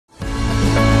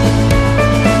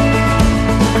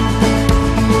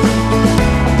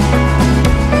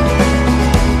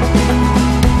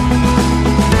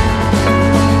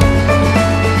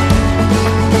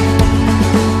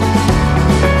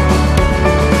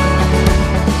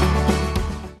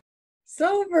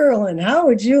So, Verlin, how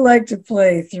would you like to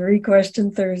play Three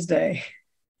Question Thursday?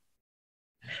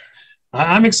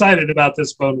 I'm excited about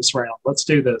this bonus round. Let's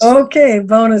do this. Okay,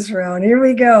 bonus round. Here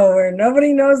we go, where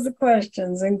nobody knows the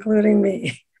questions, including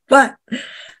me. But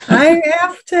I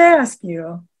have to ask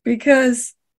you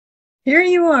because here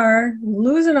you are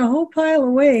losing a whole pile of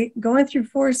weight, going through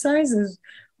four sizes.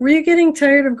 Were you getting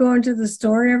tired of going to the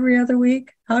store every other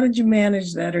week? How did you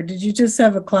manage that? Or did you just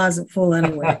have a closet full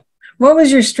anyway? What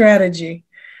was your strategy?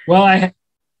 Well,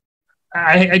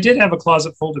 I did have a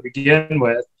closet full to begin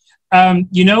with. I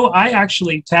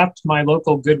actually tapped my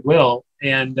local Goodwill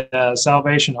and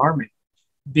Salvation Army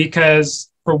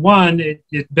because, for one, it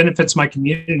benefits my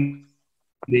community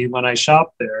when I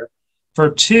shop there. For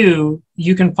two,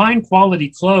 you can find quality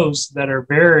clothes that are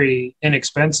very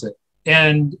inexpensive.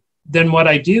 And then what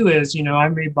I do is, I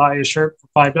may buy a shirt for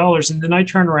 $5 and then I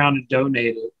turn around and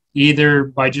donate it, either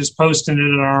by just posting it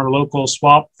in our local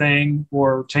swap thing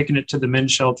or taking it to the men's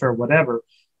shelter or whatever.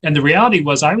 And the reality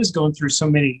was I was going through so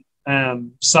many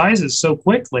sizes so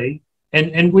quickly.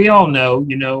 And we all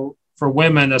know, for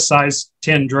women, a size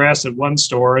 10 dress at one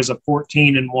store is a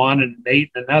 14 in one and an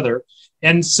 8 in another.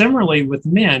 And similarly with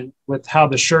men, with how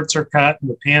the shirts are cut and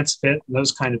the pants fit and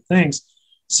those kind of things.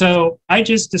 So I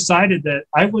just decided that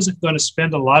I wasn't going to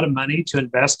spend a lot of money to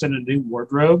invest in a new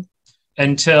wardrobe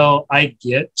until I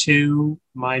get to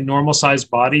my normal size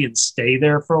body and stay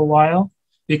there for a while.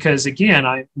 Because again,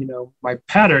 my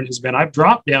pattern has been I've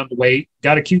dropped down to weight,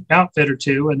 got a cute outfit or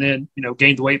two, and then,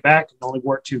 gained the weight back and only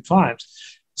wore it 2 times.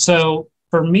 So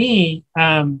for me,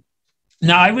 now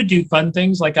I would do fun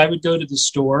things like I would go to the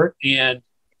store and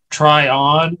try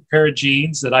on a pair of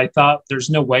jeans that I thought there's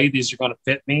no way these are going to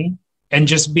fit me, and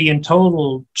just be in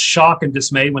total shock and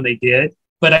dismay when they did.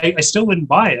 But I still wouldn't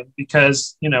buy them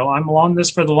because, I'm on this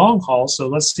for the long haul. So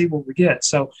let's see what we get.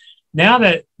 So now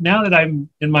that I'm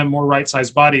in my more right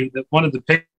size body, that one of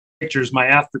the pictures, my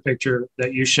after picture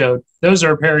that you showed, those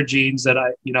are a pair of jeans that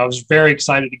I was very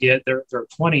excited to get. They're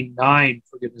 29,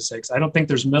 for goodness sakes. I don't think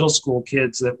there's middle school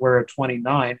kids that wear a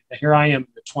 29. Here I am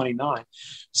at 29.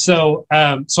 So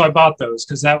I bought those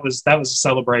because that was a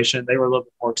celebration. They were a little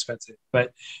bit more expensive,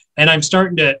 and I'm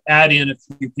starting to add in a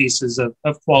few pieces of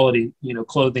quality,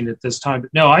 clothing at this time.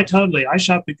 But no, I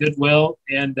shopped at Goodwill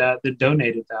and then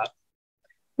donated that.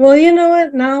 Well, you know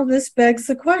what? Now this begs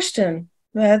the question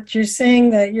that you're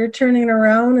saying that you're turning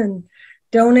around and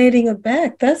donating it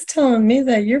back. That's telling me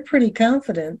that you're pretty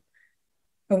confident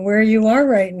of where you are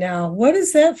right now. What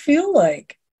does that feel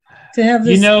like to have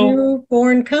this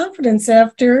newborn confidence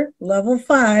after level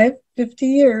 5, 50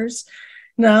 years?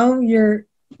 Now you're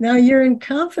in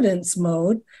confidence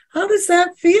mode. How does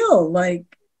that feel like,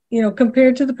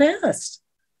 compared to the past?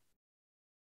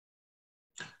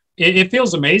 It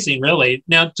feels amazing, really.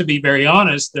 Now, to be very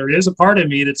honest, there is a part of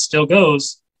me that still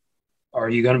goes, are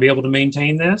you going to be able to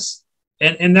maintain this?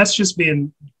 And that's just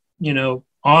being,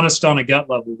 honest on a gut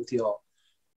level with y'all.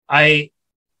 I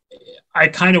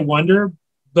kind of wonder,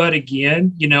 but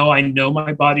again, I know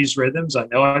my body's rhythms. I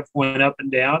know I've went up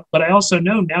and down, but I also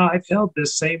know now I've held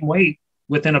this same weight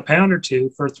within a pound or two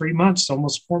for 3 months,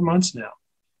 almost 4 months now.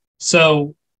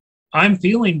 So I'm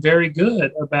feeling very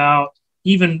good about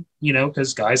even,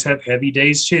 because guys have heavy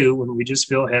days too, when we just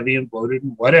feel heavy and bloated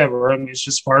and whatever. I mean, it's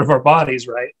just part of our bodies,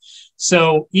 right?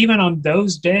 So even on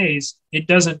those days, it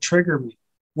doesn't trigger me.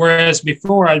 Whereas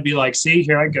before I'd be like, see,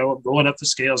 here I go. I'm going up the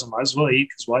scales. I might as well eat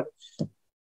because what?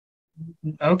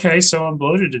 Okay, so I'm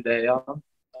bloated today.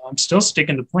 I'm still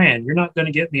sticking to plan. You're not going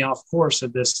to get me off course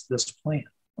of this plan.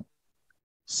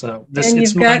 So this, and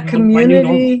you've got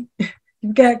community.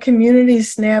 You've got community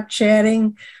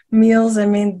Snapchatting meals. I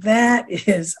mean, that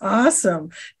is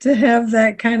awesome to have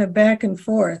that kind of back and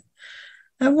forth.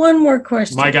 I have one more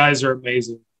question. My guys are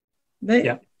amazing.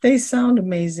 They sound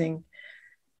amazing.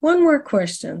 One more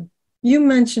question. You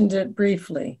mentioned it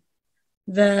briefly,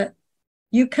 that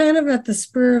you kind of at the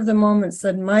spur of the moment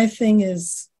said, my thing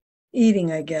is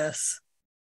eating, I guess.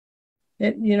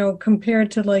 It,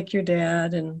 compared to like your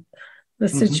dad and the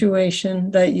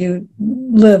situation that you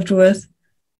lived with.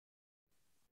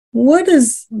 What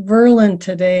does Verlin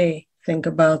today think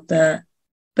about that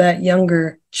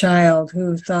younger child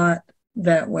who thought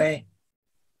that way,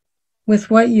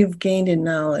 with what you've gained in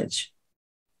knowledge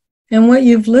and what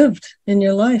you've lived in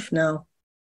your life now?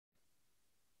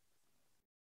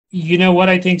 What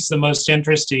I think is the most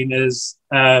interesting is,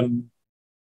 again,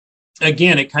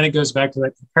 it kind of goes back to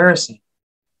that comparison.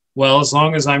 Well, as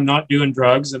long as I'm not doing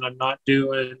drugs and I'm not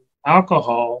doing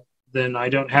alcohol, then I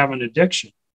don't have an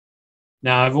addiction.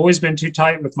 Now, I've always been too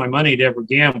tight with my money to ever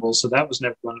gamble, so that was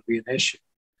never going to be an issue.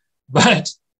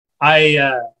 But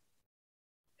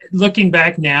looking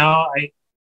back now, I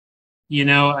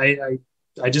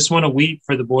just want to weep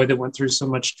for the boy that went through so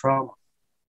much trauma,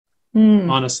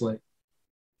 honestly.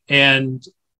 And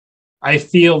I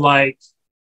feel like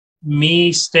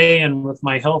me staying with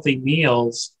my healthy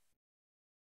meals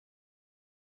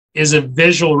is a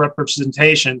visual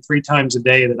representation 3 times a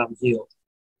day that I'm healed,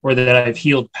 or that I've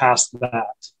healed past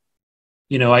that.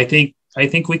 I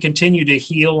think we continue to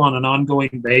heal on an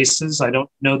ongoing basis. I don't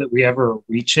know that we ever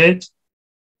reach it,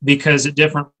 because at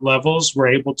different levels, we're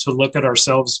able to look at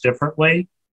ourselves differently,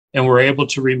 and we're able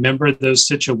to remember those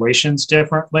situations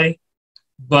differently.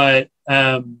 But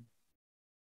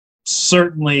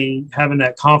certainly having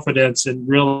that confidence and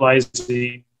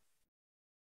realizing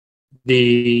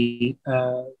the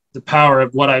power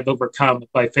of what I've overcome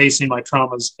by facing my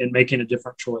traumas and making a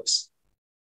different choice.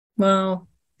 Wow.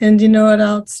 And you know what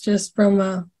else, just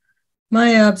from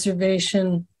my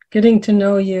observation, getting to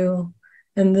know you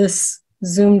in this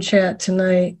Zoom chat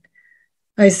tonight,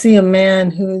 I see a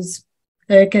man who's,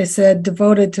 like I said,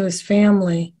 devoted to his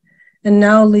family, and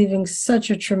now leaving such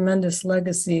a tremendous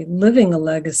legacy, living a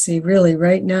legacy really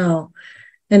right now,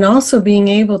 and also being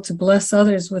able to bless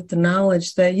others with the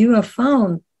knowledge that you have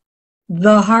found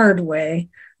the hard way,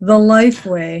 the life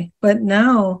way, but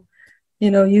now,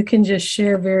 you can just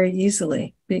share very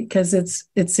easily because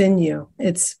it's in you.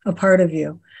 It's a part of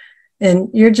you. And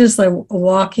you're just like a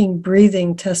walking,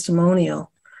 breathing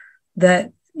testimonial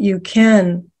that you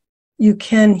can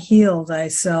heal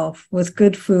thyself with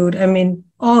good food. I mean,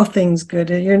 all things good.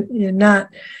 You're not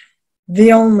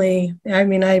the only,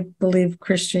 I believe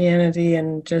Christianity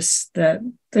and just that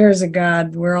there's a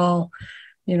God. We're all,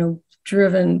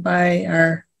 driven by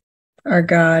our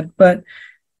God, but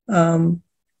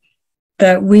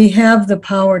that we have the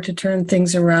power to turn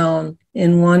things around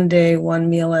in one day, one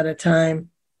meal at a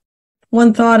time,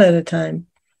 one thought at a time.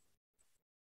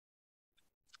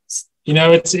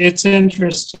 It's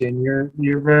interesting.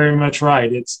 You're very much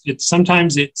right. It's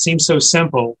sometimes it seems so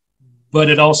simple, but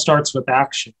it all starts with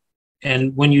action.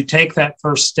 And when you take that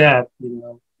first step,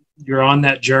 you're on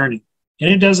that journey. And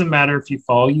it doesn't matter if you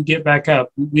fall, you get back up.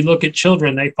 We look at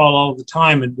children, they fall all the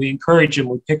time, and we encourage them,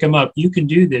 we pick them up. You can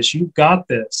do this. You've got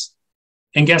this.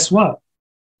 And guess what?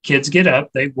 Kids get up,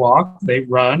 they walk, they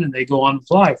run, and they go on with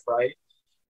life, right?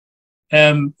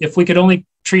 If we could only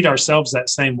treat ourselves that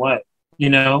same way,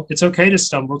 it's okay to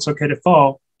stumble. It's okay to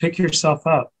fall. Pick yourself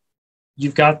up.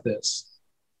 You've got this.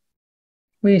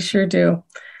 We sure do.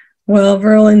 Well,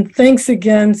 Verlin, thanks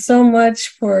again so much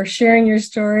for sharing your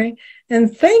story.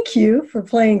 And thank you for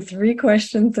playing 3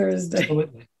 Question Thursday.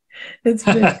 Absolutely. It's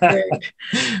been great.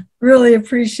 Really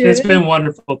appreciate it. It's been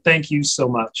wonderful. Thank you so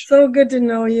much. So good to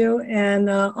know you, and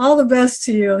all the best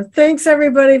to you. Thanks,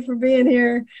 everybody, for being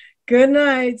here. Good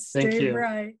night. Stay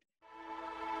bright.